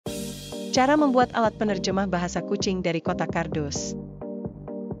Cara membuat alat penerjemah bahasa kucing dari kotak kardus.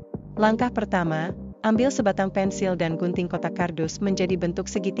 Langkah pertama, ambil sebatang pensil dan gunting kotak kardus menjadi bentuk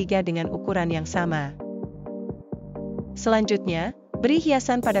segitiga dengan ukuran yang sama. Selanjutnya, beri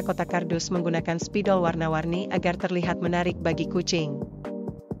hiasan pada kotak kardus menggunakan spidol warna-warni agar terlihat menarik bagi kucing.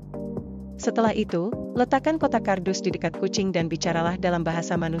 Setelah itu, letakkan kotak kardus di dekat kucing dan bicaralah dalam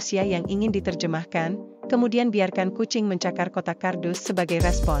bahasa manusia yang ingin diterjemahkan, kemudian biarkan kucing mencakar kotak kardus sebagai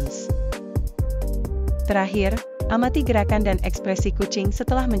respons. Terakhir, amati gerakan dan ekspresi kucing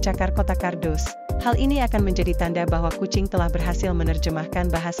setelah mencakar kotak kardus. Hal ini akan menjadi tanda bahwa kucing telah berhasil menerjemahkan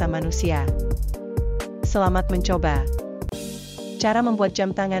bahasa manusia. Selamat mencoba. Cara membuat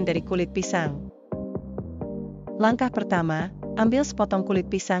jam tangan dari kulit pisang. Langkah pertama, ambil sepotong kulit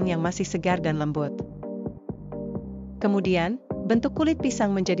pisang yang masih segar dan lembut. Kemudian, bentuk kulit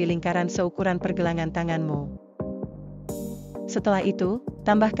pisang menjadi lingkaran seukuran pergelangan tanganmu. Setelah itu,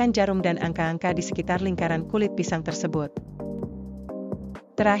 tambahkan jarum dan angka-angka di sekitar lingkaran kulit pisang tersebut.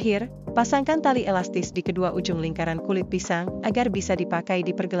 Terakhir, pasangkan tali elastis di kedua ujung lingkaran kulit pisang agar bisa dipakai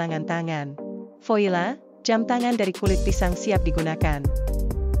di pergelangan tangan. Voila, jam tangan dari kulit pisang siap digunakan.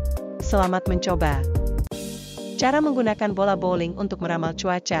 Selamat mencoba. Cara menggunakan bola bowling untuk meramal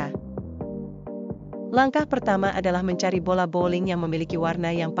cuaca. Langkah pertama adalah mencari bola bowling yang memiliki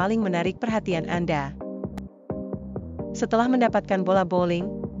warna yang paling menarik perhatian Anda. Setelah mendapatkan bola bowling,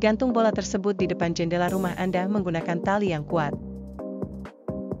 gantung bola tersebut di depan jendela rumah Anda menggunakan tali yang kuat.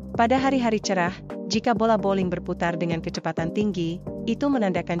 Pada hari-hari cerah, jika bola bowling berputar dengan kecepatan tinggi, itu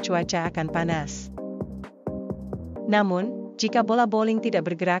menandakan cuaca akan panas. Namun, jika bola bowling tidak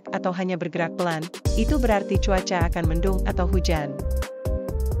bergerak atau hanya bergerak pelan, itu berarti cuaca akan mendung atau hujan.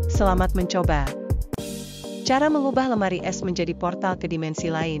 Selamat mencoba. Cara mengubah lemari es menjadi portal ke dimensi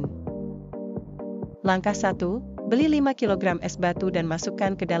lain. Langkah 1. Beli 5 kg es batu dan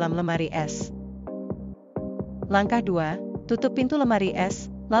masukkan ke dalam lemari es. Langkah 2. Tutup pintu lemari es,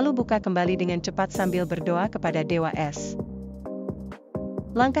 lalu buka kembali dengan cepat sambil berdoa kepada Dewa Es.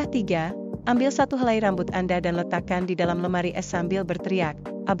 Langkah 3. Ambil satu helai rambut Anda dan letakkan di dalam lemari es sambil berteriak,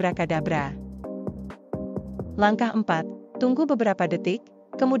 abrakadabra. Langkah 4. Tunggu beberapa detik,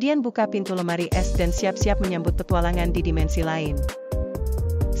 kemudian buka pintu lemari es dan siap-siap menyambut petualangan di dimensi lain.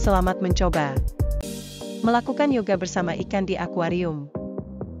 Selamat mencoba. Melakukan yoga bersama ikan di akuarium.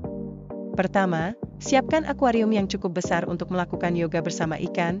 Pertama, siapkan akuarium yang cukup besar untuk melakukan yoga bersama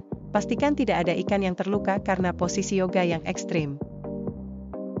ikan. Pastikan tidak ada ikan yang terluka karena posisi yoga yang ekstrim.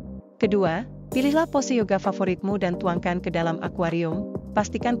 Kedua, pilihlah pose yoga favoritmu dan tuangkan ke dalam akuarium.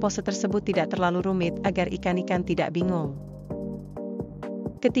 Pastikan pose tersebut tidak terlalu rumit agar ikan-ikan tidak bingung.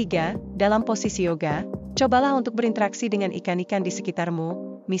 Ketiga, dalam posisi yoga, cobalah untuk berinteraksi dengan ikan-ikan di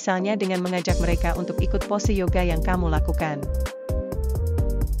sekitarmu, misalnya dengan mengajak mereka untuk ikut pose yoga yang kamu lakukan.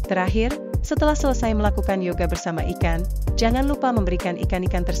 Terakhir, setelah selesai melakukan yoga bersama ikan, jangan lupa memberikan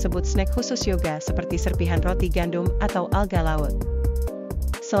ikan-ikan tersebut snack khusus yoga seperti serpihan roti gandum atau alga laut.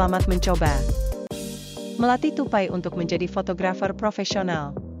 Selamat mencoba. Melatih tupai untuk menjadi fotografer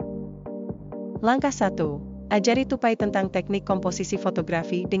profesional. Langkah 1. Ajari tupai tentang teknik komposisi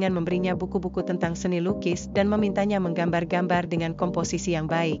fotografi dengan memberinya buku-buku tentang seni lukis dan memintanya menggambar-gambar dengan komposisi yang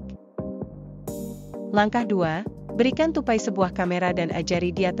baik. Langkah 2. Berikan tupai sebuah kamera dan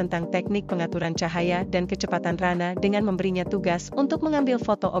ajari dia tentang teknik pengaturan cahaya dan kecepatan rana dengan memberinya tugas untuk mengambil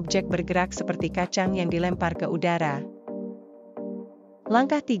foto objek bergerak seperti kacang yang dilempar ke udara.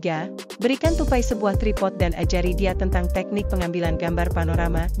 Langkah 3. Berikan tupai sebuah tripod dan ajari dia tentang teknik pengambilan gambar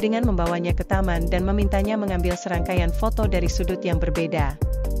panorama dengan membawanya ke taman dan memintanya mengambil serangkaian foto dari sudut yang berbeda.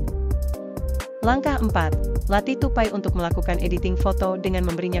 Langkah 4. Latih tupai untuk melakukan editing foto dengan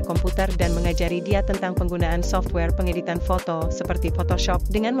memberinya komputer dan mengajari dia tentang penggunaan software pengeditan foto seperti Photoshop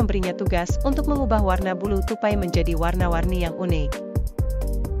dengan memberinya tugas untuk mengubah warna bulu tupai menjadi warna-warni yang unik.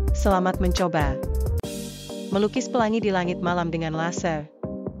 Selamat mencoba. Melukis pelangi di langit malam dengan laser.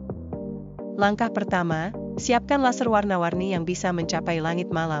 Langkah pertama, siapkan laser warna-warni yang bisa mencapai langit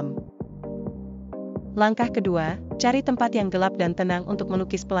malam. Langkah kedua, cari tempat yang gelap dan tenang untuk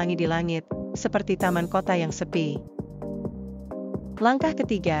melukis pelangi di langit, seperti taman kota yang sepi. Langkah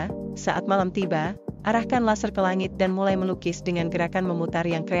ketiga, saat malam tiba, arahkan laser ke langit dan mulai melukis dengan gerakan memutar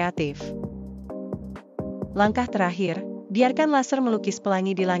yang kreatif. Langkah terakhir, biarkan laser melukis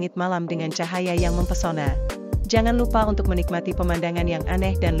pelangi di langit malam dengan cahaya yang mempesona. Jangan lupa untuk menikmati pemandangan yang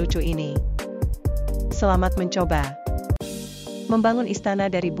aneh dan lucu ini. Selamat mencoba. Membangun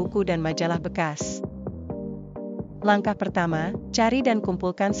istana dari buku dan majalah bekas. Langkah pertama, cari dan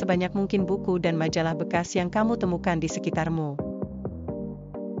kumpulkan sebanyak mungkin buku dan majalah bekas yang kamu temukan di sekitarmu.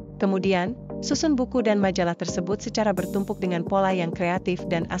 Kemudian, Susun buku dan majalah tersebut secara bertumpuk dengan pola yang kreatif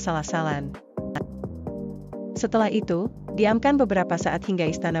dan asal-asalan. Setelah itu, diamkan beberapa saat hingga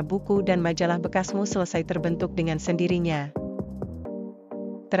istana buku dan majalah bekasmu selesai terbentuk dengan sendirinya.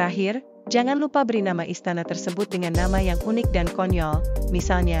 Terakhir, jangan lupa beri nama istana tersebut dengan nama yang unik dan konyol,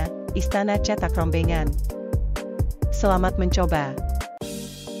 misalnya, Istana Cetak Rombengan. Selamat mencoba.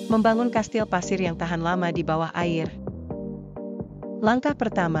 Membangun kastil pasir yang tahan lama di bawah air. Langkah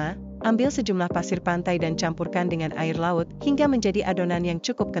pertama, ambil sejumlah pasir pantai dan campurkan dengan air laut hingga menjadi adonan yang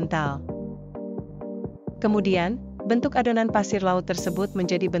cukup kental. Kemudian, bentuk adonan pasir laut tersebut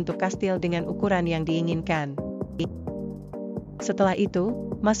menjadi bentuk kastil dengan ukuran yang diinginkan. Setelah itu,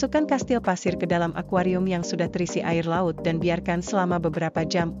 masukkan kastil pasir ke dalam akuarium yang sudah terisi air laut dan biarkan selama beberapa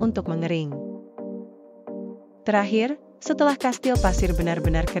jam untuk mengering. Terakhir, setelah kastil pasir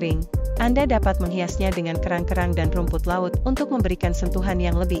benar-benar kering, Anda dapat menghiasnya dengan kerang-kerang dan rumput laut untuk memberikan sentuhan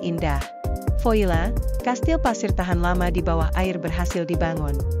yang lebih indah. Voila, kastil pasir tahan lama di bawah air berhasil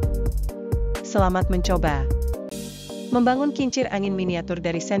dibangun. Selamat mencoba. Membangun kincir angin miniatur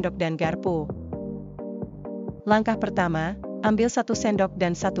dari sendok dan garpu. Langkah pertama, ambil 1 sendok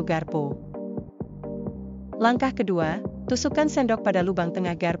dan 1 garpu. Langkah kedua, tusukkan sendok pada lubang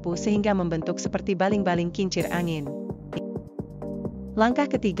tengah garpu sehingga membentuk seperti baling-baling kincir angin. Langkah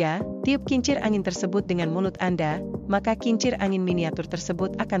ketiga, tiup kincir angin tersebut dengan mulut Anda, maka kincir angin miniatur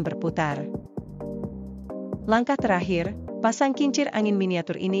tersebut akan berputar. Langkah terakhir, pasang kincir angin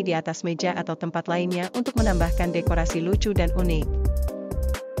miniatur ini di atas meja atau tempat lainnya untuk menambahkan dekorasi lucu dan unik.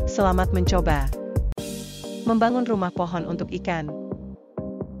 Selamat mencoba. Membangun rumah pohon untuk ikan.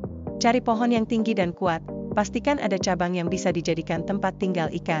 Cari pohon yang tinggi dan kuat, pastikan ada cabang yang bisa dijadikan tempat tinggal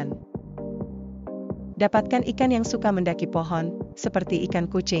ikan. Dapatkan ikan yang suka mendaki pohon, seperti ikan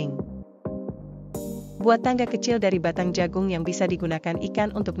kucing. Buat tangga kecil dari batang jagung yang bisa digunakan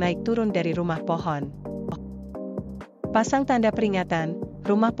ikan untuk naik turun dari rumah pohon. Pasang tanda peringatan,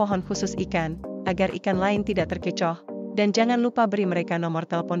 rumah pohon khusus ikan, agar ikan lain tidak terkecoh, dan jangan lupa beri mereka nomor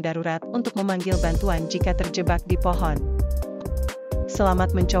telepon darurat untuk memanggil bantuan jika terjebak di pohon.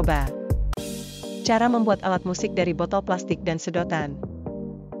 Selamat mencoba. Cara membuat alat musik dari botol plastik dan sedotan.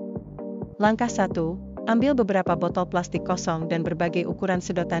 Langkah 1. Ambil beberapa botol plastik kosong dan berbagai ukuran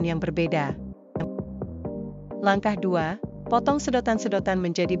sedotan yang berbeda. Langkah 2. Potong sedotan-sedotan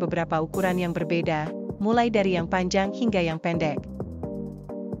menjadi beberapa ukuran yang berbeda, mulai dari yang panjang hingga yang pendek.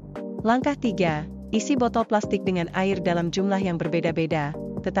 Langkah 3. Isi botol plastik dengan air dalam jumlah yang berbeda-beda,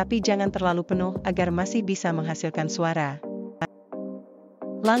 tetapi jangan terlalu penuh agar masih bisa menghasilkan suara.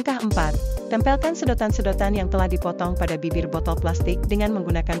 Langkah 4. Tempelkan sedotan-sedotan yang telah dipotong pada bibir botol plastik dengan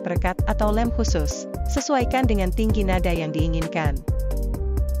menggunakan perekat atau lem khusus. Sesuaikan dengan tinggi nada yang diinginkan.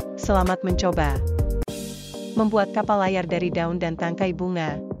 Selamat mencoba. Membuat kapal layar dari daun dan tangkai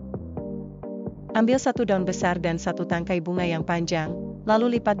bunga. Ambil 1 daun besar dan 1 tangkai bunga yang panjang,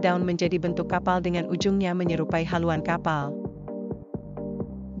 lalu lipat daun menjadi bentuk kapal dengan ujungnya menyerupai haluan kapal.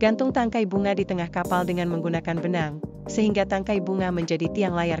 Gantung tangkai bunga di tengah kapal dengan menggunakan benang, sehingga tangkai bunga menjadi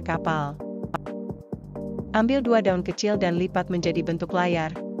tiang layar kapal. Ambil 2 daun kecil dan lipat menjadi bentuk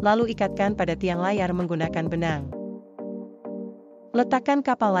layar, lalu ikatkan pada tiang layar menggunakan benang. Letakkan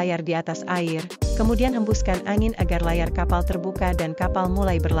kapal layar di atas air, kemudian hembuskan angin agar layar kapal terbuka dan kapal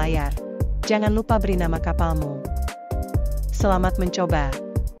mulai berlayar. Jangan lupa beri nama kapalmu. Selamat mencoba.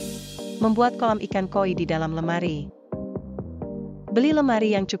 Membuat kolam ikan koi di dalam lemari. Beli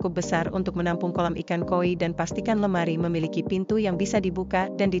lemari yang cukup besar untuk menampung kolam ikan koi dan pastikan lemari memiliki pintu yang bisa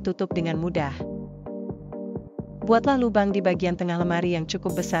dibuka dan ditutup dengan mudah. Buatlah lubang di bagian tengah lemari yang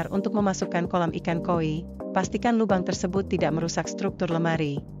cukup besar untuk memasukkan kolam ikan koi. Pastikan lubang tersebut tidak merusak struktur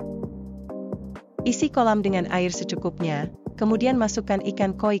lemari. Isi kolam dengan air secukupnya, kemudian masukkan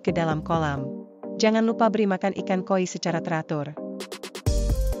ikan koi ke dalam kolam. Jangan lupa beri makan ikan koi secara teratur.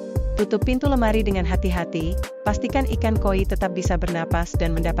 Tutup pintu lemari dengan hati-hati, pastikan ikan koi tetap bisa bernapas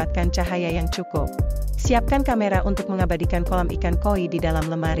dan mendapatkan cahaya yang cukup. Siapkan kamera untuk mengabadikan kolam ikan koi di dalam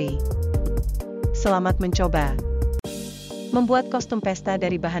lemari. Selamat mencoba. Membuat kostum pesta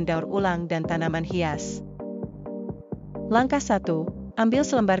dari bahan daur ulang dan tanaman hias. Langkah 1. Ambil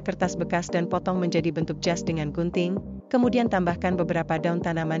selembar kertas bekas dan potong menjadi bentuk jas dengan gunting, kemudian tambahkan beberapa daun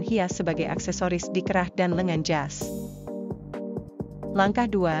tanaman hias sebagai aksesoris di kerah dan lengan jas. Langkah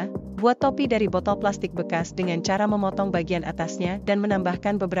 2. Buat topi dari botol plastik bekas dengan cara memotong bagian atasnya dan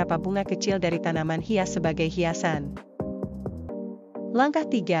menambahkan beberapa bunga kecil dari tanaman hias sebagai hiasan. Langkah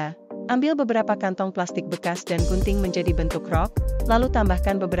 3. Ambil beberapa kantong plastik bekas dan gunting menjadi bentuk rok, lalu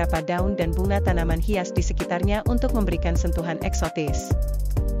tambahkan beberapa daun dan bunga tanaman hias di sekitarnya untuk memberikan sentuhan eksotis.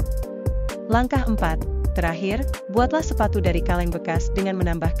 Langkah 4. Terakhir, buatlah sepatu dari kaleng bekas dengan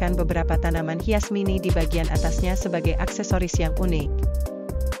menambahkan beberapa tanaman hias mini di bagian atasnya sebagai aksesoris yang unik.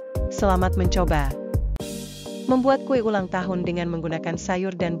 Selamat mencoba! Membuat kue ulang tahun dengan menggunakan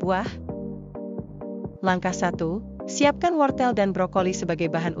sayur dan buah. Langkah 1. Siapkan wortel dan brokoli sebagai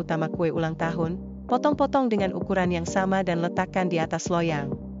bahan utama kue ulang tahun. Potong-potong dengan ukuran yang sama dan letakkan di atas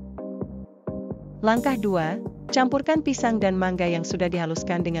loyang. Langkah 2. Campurkan pisang dan mangga yang sudah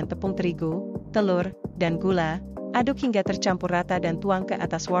dihaluskan dengan tepung terigu, telur, dan gula. Aduk hingga tercampur rata dan tuang ke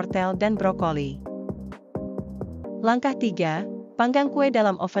atas wortel dan brokoli. Langkah 3. Panggang kue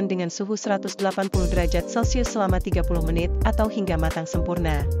dalam oven dengan suhu 180 derajat Celcius selama 30 menit atau hingga matang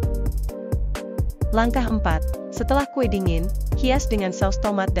sempurna. Langkah 4. Setelah kue dingin, hias dengan saus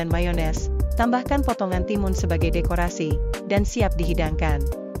tomat dan mayones. Tambahkan potongan timun sebagai dekorasi, dan siap dihidangkan.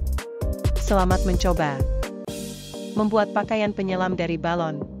 Selamat mencoba! Membuat pakaian penyelam dari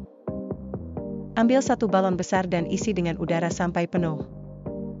balon. Ambil satu balon besar dan isi dengan udara sampai penuh.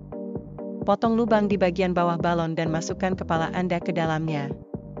 Potong lubang di bagian bawah balon dan masukkan kepala Anda ke dalamnya.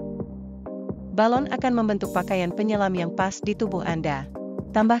 Balon akan membentuk pakaian penyelam yang pas di tubuh Anda.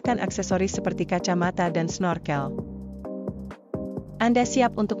 Tambahkan aksesoris seperti kacamata dan snorkel. Anda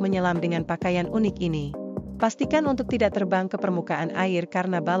siap untuk menyelam dengan pakaian unik ini. Pastikan untuk tidak terbang ke permukaan air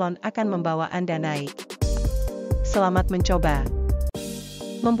karena balon akan membawa Anda naik. Selamat mencoba!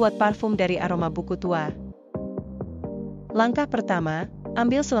 Membuat parfum dari aroma buku tua. Langkah pertama,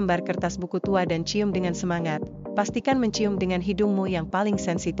 ambil selembar kertas buku tua dan cium dengan semangat. Pastikan mencium dengan hidungmu yang paling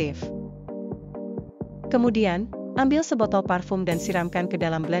sensitif. Kemudian, ambil sebotol parfum dan siramkan ke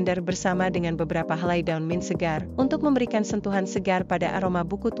dalam blender bersama dengan beberapa helai daun mint segar untuk memberikan sentuhan segar pada aroma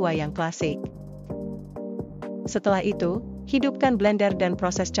buku tua yang klasik. Setelah itu, hidupkan blender dan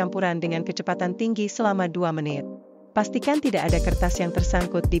proses campuran dengan kecepatan tinggi selama 2 menit. Pastikan tidak ada kertas yang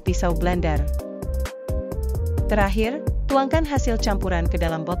tersangkut di pisau blender. Terakhir, tuangkan hasil campuran ke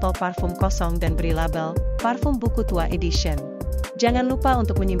dalam botol parfum kosong dan beri label Parfum Buku Tua Edition. Jangan lupa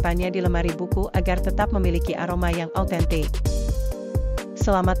untuk menyimpannya di lemari buku agar tetap memiliki aroma yang autentik.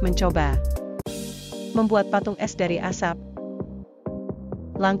 Selamat mencoba! Membuat patung es dari asap.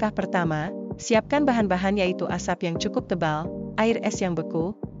 Langkah pertama, siapkan bahan-bahan yaitu asap yang cukup tebal, air es yang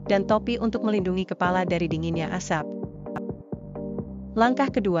beku, dan topi untuk melindungi kepala dari dinginnya asap.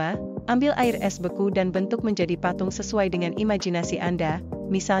 Langkah kedua, ambil air es beku dan bentuk menjadi patung sesuai dengan imajinasi Anda,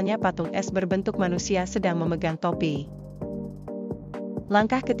 misalnya patung es berbentuk manusia sedang memegang topi.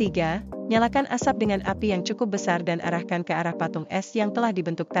 Langkah ketiga, nyalakan asap dengan api yang cukup besar dan arahkan ke arah patung es yang telah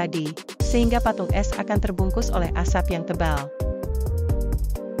dibentuk tadi, sehingga patung es akan terbungkus oleh asap yang tebal.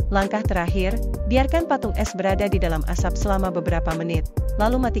 Langkah terakhir, biarkan patung es berada di dalam asap selama beberapa menit,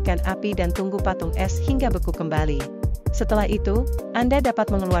 lalu matikan api dan tunggu patung es hingga beku kembali. Setelah itu, Anda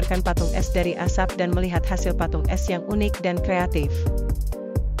dapat mengeluarkan patung es dari asap dan melihat hasil patung es yang unik dan kreatif.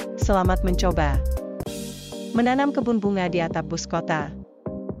 Selamat mencoba! Menanam kebun bunga di atap bus kota.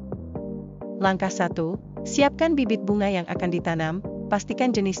 Langkah 1. Siapkan bibit bunga yang akan ditanam,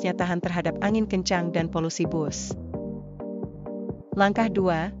 pastikan jenisnya tahan terhadap angin kencang dan polusi bus. Langkah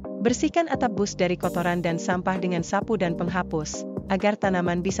 2. Bersihkan atap bus dari kotoran dan sampah dengan sapu dan penghapus, agar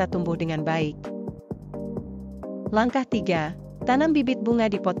tanaman bisa tumbuh dengan baik. Langkah 3. Tanam bibit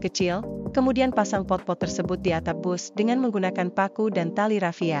bunga di pot kecil, kemudian pasang pot-pot tersebut di atap bus dengan menggunakan paku dan tali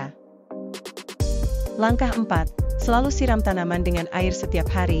rafia. Langkah 4. Selalu siram tanaman dengan air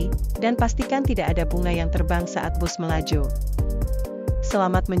setiap hari, dan pastikan tidak ada bunga yang terbang saat bus melaju.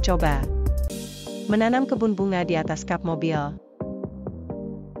 Selamat mencoba! Menanam kebun bunga di atas kap mobil.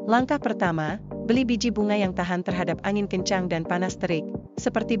 Langkah pertama, beli biji bunga yang tahan terhadap angin kencang dan panas terik,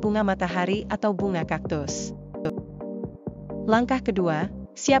 seperti bunga matahari atau bunga kaktus. Langkah kedua,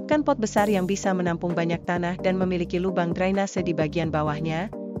 siapkan pot besar yang bisa menampung banyak tanah dan memiliki lubang drainase di bagian bawahnya,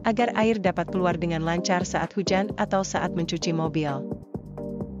 agar air dapat keluar dengan lancar saat hujan atau saat mencuci mobil.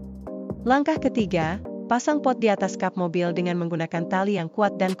 Langkah ketiga, pasang pot di atas kap mobil dengan menggunakan tali yang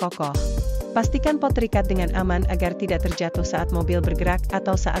kuat dan kokoh. Pastikan pot terikat dengan aman agar tidak terjatuh saat mobil bergerak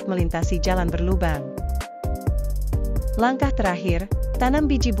atau saat melintasi jalan berlubang. Langkah terakhir, tanam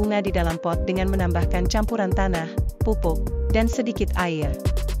biji bunga di dalam pot dengan menambahkan campuran tanah, pupuk, dan sedikit air.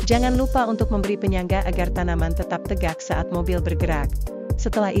 Jangan lupa untuk memberi penyangga agar tanaman tetap tegak saat mobil bergerak.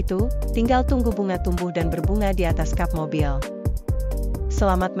 Setelah itu, tinggal tunggu bunga tumbuh dan berbunga di atas kap mobil.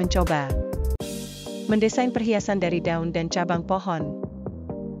 Selamat mencoba! Mendesain perhiasan dari daun dan cabang pohon.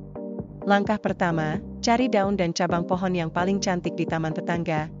 Langkah pertama, cari daun dan cabang pohon yang paling cantik di taman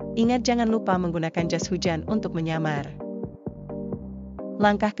tetangga. Ingat jangan lupa menggunakan jas hujan untuk menyamar.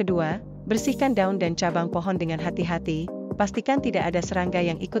 Langkah kedua, bersihkan daun dan cabang pohon dengan hati-hati. pastikan tidak ada serangga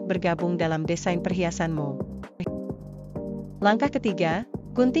yang ikut bergabung dalam desain perhiasanmu. Langkah ketiga,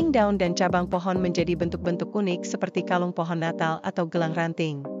 gunting daun dan cabang pohon menjadi bentuk-bentuk unik seperti kalung pohon Natal atau gelang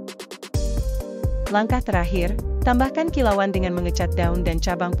ranting. Langkah terakhir, tambahkan kilauan dengan mengecat daun dan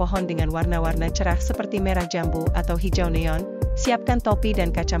cabang pohon dengan warna-warna cerah seperti merah jambu atau hijau neon. Siapkan topi dan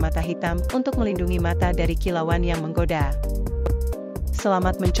kacamata hitam untuk melindungi mata dari kilauan yang menggoda.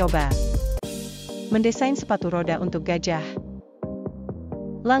 Selamat mencoba. Mendesain sepatu roda untuk gajah.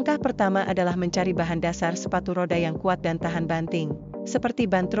 Langkah pertama adalah mencari bahan dasar sepatu roda yang kuat dan tahan banting, seperti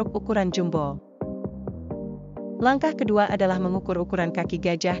ban truk ukuran jumbo. Langkah kedua adalah mengukur ukuran kaki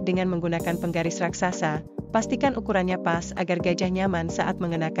gajah dengan menggunakan penggaris raksasa. Pastikan ukurannya pas agar gajah nyaman saat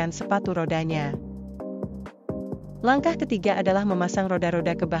mengenakan sepatu rodanya. Langkah ketiga adalah memasang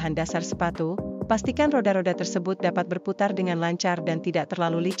roda-roda ke bahan dasar sepatu. Pastikan roda-roda tersebut dapat berputar dengan lancar dan tidak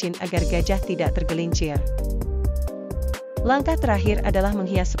terlalu licin agar gajah tidak tergelincir. Langkah terakhir adalah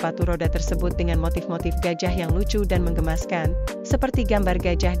menghias sepatu roda tersebut dengan motif-motif gajah yang lucu dan menggemaskan, seperti gambar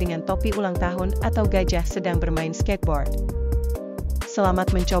gajah dengan topi ulang tahun atau gajah sedang bermain skateboard.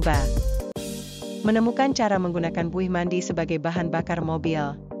 Selamat mencoba. Menemukan cara menggunakan buih mandi sebagai bahan bakar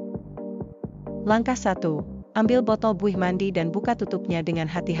mobil. Langkah 1. Ambil botol buih mandi dan buka tutupnya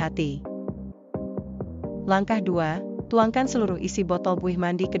dengan hati-hati. Langkah 2. Tuangkan seluruh isi botol buih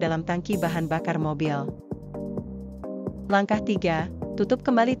mandi ke dalam tangki bahan bakar mobil. Langkah 3. Tutup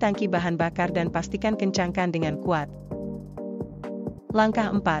kembali tangki bahan bakar dan pastikan kencangkan dengan kuat.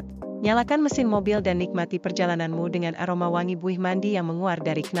 Langkah 4. Nyalakan mesin mobil dan nikmati perjalananmu dengan aroma wangi buih mandi yang menguar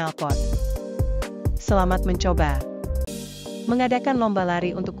dari knalpot. Selamat mencoba. Mengadakan lomba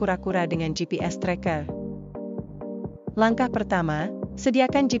lari untuk kura-kura dengan GPS tracker. Langkah pertama,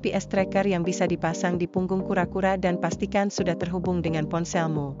 sediakan GPS tracker yang bisa dipasang di punggung kura-kura dan pastikan sudah terhubung dengan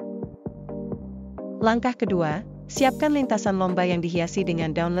ponselmu. Langkah kedua, siapkan lintasan lomba yang dihiasi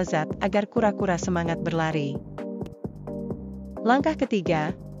dengan daun lezat agar kura-kura semangat berlari. Langkah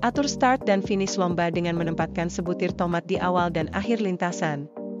ketiga, atur start dan finish lomba dengan menempatkan sebutir tomat di awal dan akhir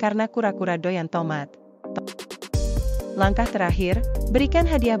lintasan, karena kura-kura doyan tomat. Langkah terakhir, berikan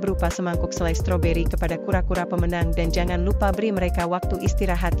hadiah berupa semangkuk selai stroberi kepada kura-kura pemenang dan jangan lupa beri mereka waktu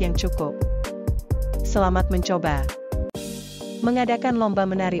istirahat yang cukup. Selamat mencoba. Mengadakan lomba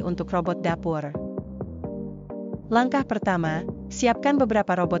menari untuk robot dapur. Langkah pertama, siapkan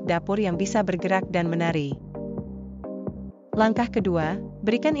beberapa robot dapur yang bisa bergerak dan menari. Langkah kedua,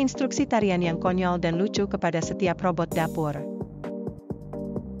 berikan instruksi tarian yang konyol dan lucu kepada setiap robot dapur.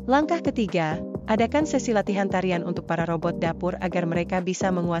 Langkah ketiga, adakan sesi latihan tarian untuk para robot dapur agar mereka bisa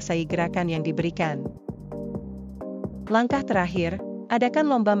menguasai gerakan yang diberikan. Langkah terakhir,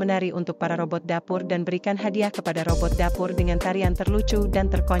 adakan lomba menari untuk para robot dapur dan berikan hadiah kepada robot dapur dengan tarian terlucu dan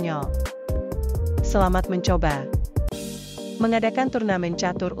terkonyol. Selamat mencoba. Mengadakan turnamen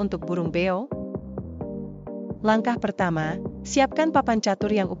catur untuk burung beo. Langkah pertama, siapkan papan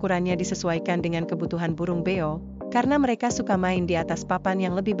catur yang ukurannya disesuaikan dengan kebutuhan burung beo, karena mereka suka main di atas papan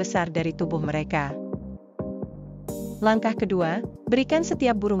yang lebih besar dari tubuh mereka. Langkah kedua, berikan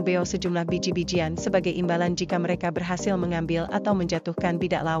setiap burung beo sejumlah biji-bijian sebagai imbalan jika mereka berhasil mengambil atau menjatuhkan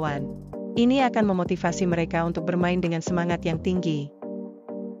bidak lawan. Ini akan memotivasi mereka untuk bermain dengan semangat yang tinggi.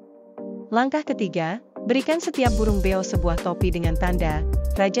 Langkah ketiga, berikan setiap burung beo sebuah topi dengan tanda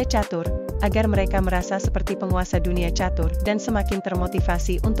Raja Catur, agar mereka merasa seperti penguasa dunia catur dan semakin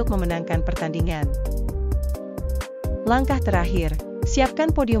termotivasi untuk memenangkan pertandingan. Langkah terakhir, siapkan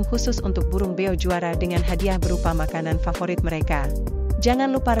podium khusus untuk burung beo juara dengan hadiah berupa makanan favorit mereka.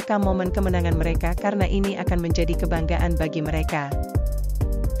 Jangan lupa rekam momen kemenangan mereka karena ini akan menjadi kebanggaan bagi mereka.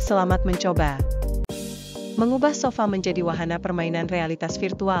 Selamat mencoba. Mengubah sofa menjadi wahana permainan realitas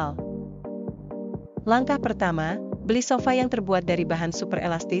virtual. Langkah pertama, beli sofa yang terbuat dari bahan super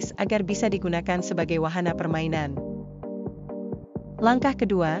elastis agar bisa digunakan sebagai wahana permainan. Langkah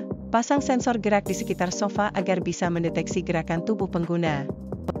kedua, pasang sensor gerak di sekitar sofa agar bisa mendeteksi gerakan tubuh pengguna.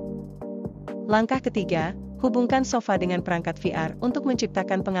 Langkah ketiga, hubungkan sofa dengan perangkat VR untuk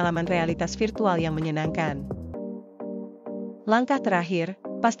menciptakan pengalaman realitas virtual yang menyenangkan. Langkah terakhir,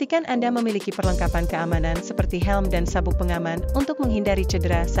 pastikan Anda memiliki perlengkapan keamanan seperti helm dan sabuk pengaman untuk menghindari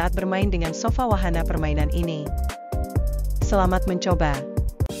cedera saat bermain dengan sofa wahana permainan ini. Selamat mencoba.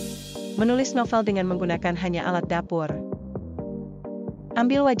 Menulis novel dengan menggunakan hanya alat dapur.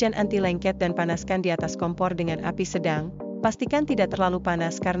 Ambil wajan anti lengket dan panaskan di atas kompor dengan api sedang. Pastikan tidak terlalu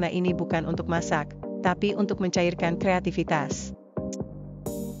panas karena ini bukan untuk masak, tapi untuk mencairkan kreativitas.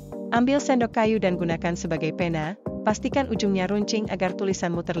 Ambil sendok kayu dan gunakan sebagai pena. Pastikan ujungnya runcing agar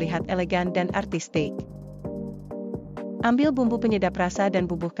tulisanmu terlihat elegan dan artistik. Ambil bumbu penyedap rasa dan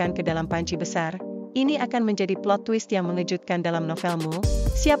bubuhkan ke dalam panci besar. Ini akan menjadi plot twist yang mengejutkan dalam novelmu.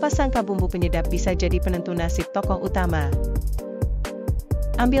 Siapa sangka bumbu penyedap bisa jadi penentu nasib tokoh utama.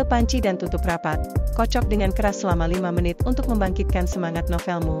 Ambil panci dan tutup rapat. Kocok dengan keras selama 5 menit untuk membangkitkan semangat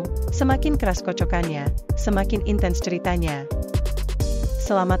novelmu. Semakin keras kocokannya, semakin intens ceritanya.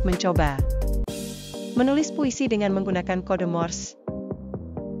 Selamat mencoba. Menulis puisi dengan menggunakan kode Morse.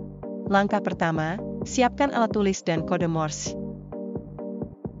 Langkah pertama, siapkan alat tulis dan kode Morse.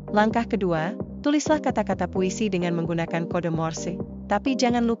 Langkah kedua, tulislah kata-kata puisi dengan menggunakan kode Morse, tapi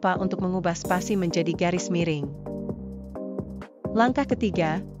jangan lupa untuk mengubah spasi menjadi garis miring. Langkah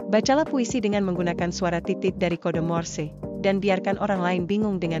ketiga, bacalah puisi dengan menggunakan suara titik dari kode Morse, dan biarkan orang lain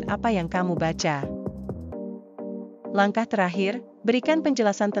bingung dengan apa yang kamu baca. Langkah terakhir, berikan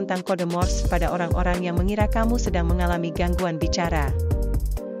penjelasan tentang kode Morse pada orang-orang yang mengira kamu sedang mengalami gangguan bicara.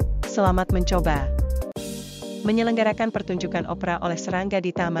 Selamat mencoba. Menyelenggarakan pertunjukan opera oleh serangga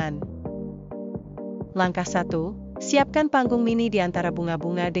di taman. Langkah 1, siapkan panggung mini di antara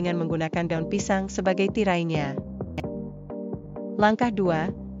bunga-bunga dengan menggunakan daun pisang sebagai tirainya. Langkah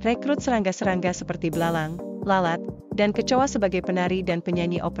 2, rekrut serangga-serangga seperti belalang, lalat, dan kecoa sebagai penari dan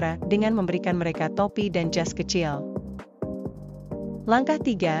penyanyi opera dengan memberikan mereka topi dan jas kecil. Langkah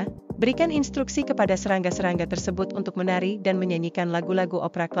 3, berikan instruksi kepada serangga-serangga tersebut untuk menari dan menyanyikan lagu-lagu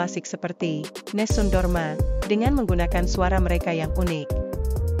opera klasik seperti Nessun Dorma dengan menggunakan suara mereka yang unik.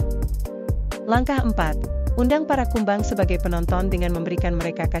 Langkah 4, undang para kumbang sebagai penonton dengan memberikan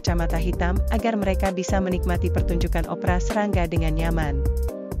mereka kacamata hitam agar mereka bisa menikmati pertunjukan opera serangga dengan nyaman.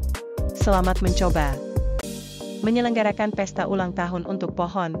 Selamat mencoba. Menyelenggarakan pesta ulang tahun untuk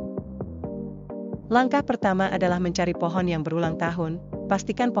pohon. Langkah pertama adalah mencari pohon yang berulang tahun.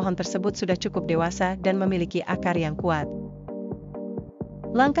 Pastikan pohon tersebut sudah cukup dewasa dan memiliki akar yang kuat.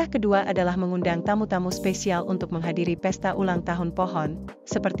 Langkah kedua adalah mengundang tamu-tamu spesial untuk menghadiri pesta ulang tahun pohon,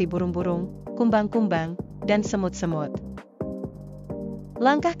 seperti burung-burung, kumbang-kumbang, dan semut-semut.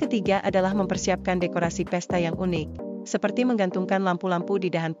 Langkah ketiga adalah mempersiapkan dekorasi pesta yang unik, seperti menggantungkan lampu-lampu di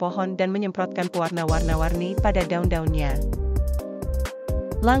dahan pohon dan menyemprotkan pewarna warna-warni pada daun-daunnya.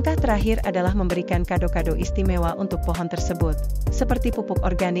 Langkah terakhir adalah memberikan kado-kado istimewa untuk pohon tersebut, seperti pupuk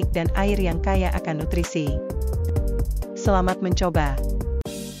organik dan air yang kaya akan nutrisi. Selamat mencoba.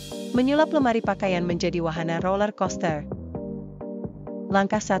 Menyulap lemari pakaian menjadi wahana roller coaster.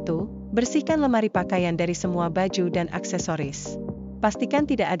 Langkah 1, bersihkan lemari pakaian dari semua baju dan aksesoris. Pastikan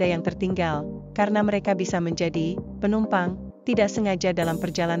tidak ada yang tertinggal, karena mereka bisa menjadi penumpang tidak sengaja dalam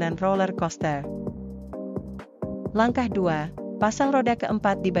perjalanan roller coaster. Langkah 2, pasang roda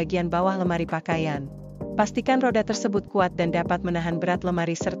keempat di bagian bawah lemari pakaian. Pastikan roda tersebut kuat dan dapat menahan berat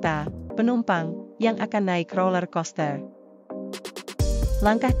lemari serta penumpang yang akan naik roller coaster.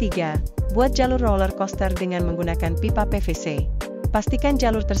 Langkah 3, buat jalur roller coaster dengan menggunakan pipa PVC. Pastikan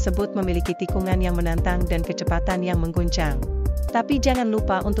jalur tersebut memiliki tikungan yang menantang dan kecepatan yang mengguncang. Tapi jangan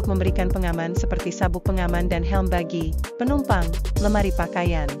lupa untuk memberikan pengaman seperti sabuk pengaman dan helm bagi penumpang lemari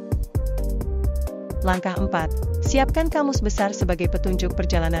pakaian. Langkah 4, siapkan kamus besar sebagai petunjuk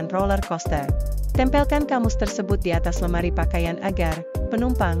perjalanan roller coaster. Tempelkan kamus tersebut di atas lemari pakaian agar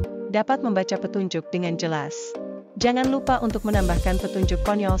penumpang dapat membaca petunjuk dengan jelas. Jangan lupa untuk menambahkan petunjuk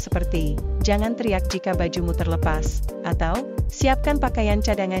konyol seperti jangan teriak jika bajumu terlepas, atau siapkan pakaian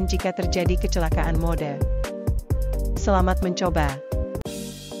cadangan jika terjadi kecelakaan mode. Selamat mencoba.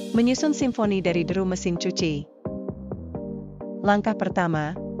 Menyusun simfoni dari deru mesin cuci. Langkah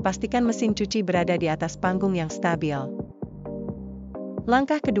pertama, pastikan mesin cuci berada di atas panggung yang stabil.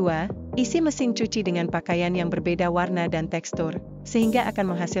 Langkah kedua, isi mesin cuci dengan pakaian yang berbeda warna dan tekstur, sehingga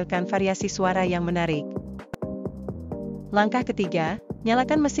akan menghasilkan variasi suara yang menarik. Langkah ketiga,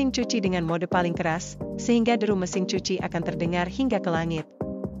 nyalakan mesin cuci dengan mode paling keras, sehingga deru mesin cuci akan terdengar hingga ke langit.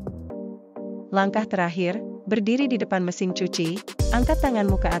 Langkah terakhir, berdiri di depan mesin cuci, angkat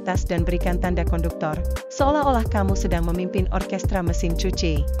tanganmu ke atas dan berikan tanda konduktor, seolah-olah kamu sedang memimpin orkestra mesin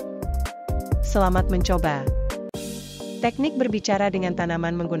cuci. Selamat mencoba. Teknik berbicara dengan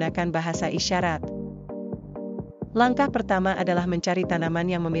tanaman menggunakan bahasa isyarat. Langkah pertama adalah mencari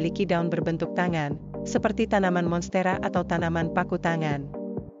tanaman yang memiliki daun berbentuk tangan, seperti tanaman monstera atau tanaman paku tangan.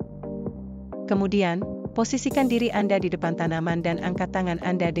 Kemudian, posisikan diri Anda di depan tanaman dan angkat tangan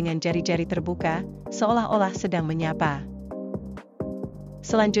Anda dengan jari-jari terbuka, seolah-olah sedang menyapa.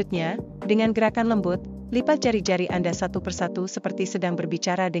 Selanjutnya, dengan gerakan lembut, lipat jari-jari Anda satu persatu seperti sedang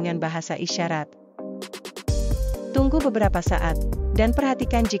berbicara dengan bahasa isyarat. Tunggu beberapa saat, dan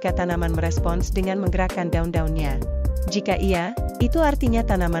perhatikan jika tanaman merespons dengan menggerakkan daun-daunnya. Jika iya, itu artinya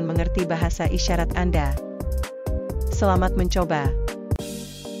tanaman mengerti bahasa isyarat Anda. Selamat mencoba.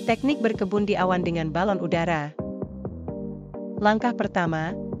 Teknik berkebun di awan dengan balon udara. Langkah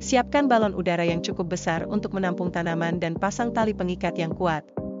pertama, siapkan balon udara yang cukup besar untuk menampung tanaman dan pasang tali pengikat yang kuat.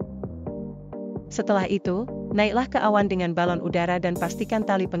 Setelah itu, naiklah ke awan dengan balon udara dan pastikan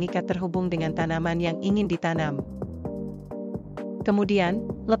tali pengikat terhubung dengan tanaman yang ingin ditanam. Kemudian,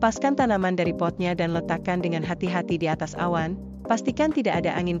 lepaskan tanaman dari potnya dan letakkan dengan hati-hati di atas awan. Pastikan tidak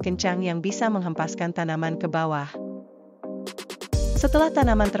ada angin kencang yang bisa menghempaskan tanaman ke bawah. Setelah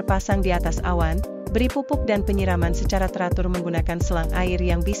tanaman terpasang di atas awan, beri pupuk dan penyiraman secara teratur menggunakan selang air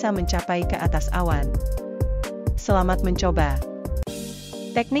yang bisa mencapai ke atas awan. Selamat mencoba.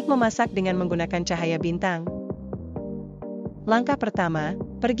 Teknik memasak dengan menggunakan cahaya bintang. Langkah pertama,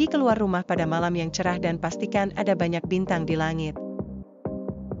 pergi keluar rumah pada malam yang cerah dan pastikan ada banyak bintang di langit.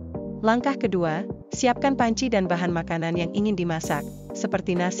 Langkah kedua, siapkan panci dan bahan makanan yang ingin dimasak,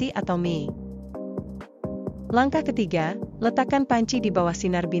 seperti nasi atau mie. Langkah ketiga, letakkan panci di bawah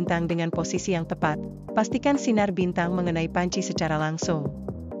sinar bintang dengan posisi yang tepat. Pastikan sinar bintang mengenai panci secara langsung.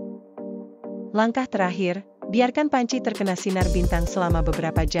 Langkah terakhir, biarkan panci terkena sinar bintang selama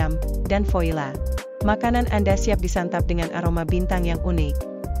beberapa jam, dan voila. Makanan Anda siap disantap dengan aroma bintang yang unik.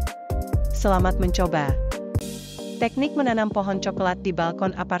 Selamat mencoba. Teknik menanam pohon coklat di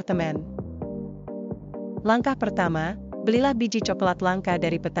balkon apartemen. Langkah pertama, belilah biji coklat langka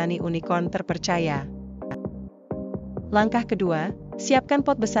dari petani unicorn terpercaya. Langkah kedua, siapkan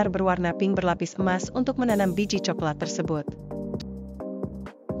pot besar berwarna pink berlapis emas untuk menanam biji coklat tersebut.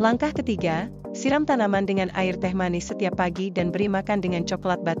 Langkah ketiga, siram tanaman dengan air teh manis setiap pagi dan beri makan dengan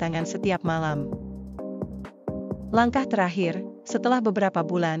coklat batangan setiap malam. Langkah terakhir, setelah beberapa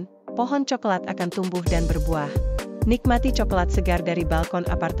bulan, pohon coklat akan tumbuh dan berbuah. Nikmati coklat segar dari balkon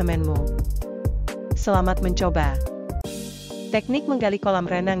apartemenmu. Selamat mencoba. Teknik menggali kolam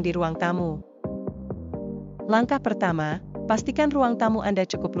renang di ruang tamu. Langkah pertama, pastikan ruang tamu Anda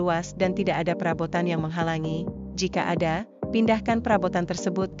cukup luas dan tidak ada perabotan yang menghalangi. Jika ada, pindahkan perabotan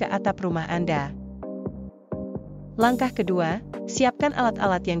tersebut ke atap rumah Anda. Langkah kedua, siapkan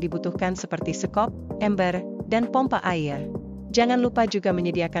alat-alat yang dibutuhkan seperti sekop, ember, dan pompa air. Jangan lupa juga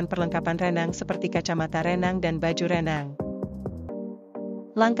menyediakan perlengkapan renang seperti kacamata renang dan baju renang.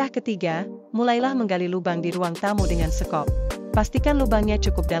 Langkah ketiga, mulailah menggali lubang di ruang tamu dengan sekop. Pastikan lubangnya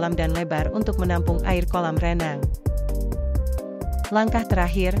cukup dalam dan lebar untuk menampung air kolam renang. Langkah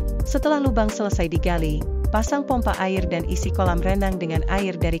terakhir, setelah lubang selesai digali, pasang pompa air dan isi kolam renang dengan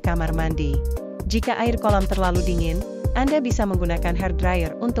air dari kamar mandi. Jika air kolam terlalu dingin, Anda bisa menggunakan hair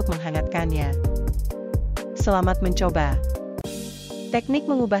dryer untuk menghangatkannya. Selamat mencoba. Teknik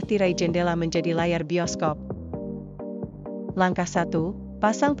mengubah tirai jendela menjadi layar bioskop. Langkah 1,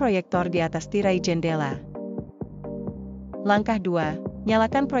 pasang proyektor di atas tirai jendela. Langkah 2,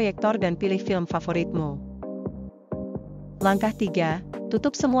 nyalakan proyektor dan pilih film favoritmu. Langkah 3,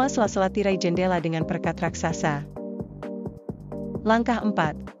 tutup semua sela-sela tirai jendela dengan perekat raksasa. Langkah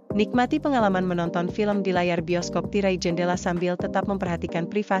 4, nikmati pengalaman menonton film di layar bioskop tirai jendela sambil tetap memperhatikan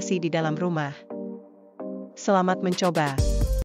privasi di dalam rumah. Selamat mencoba.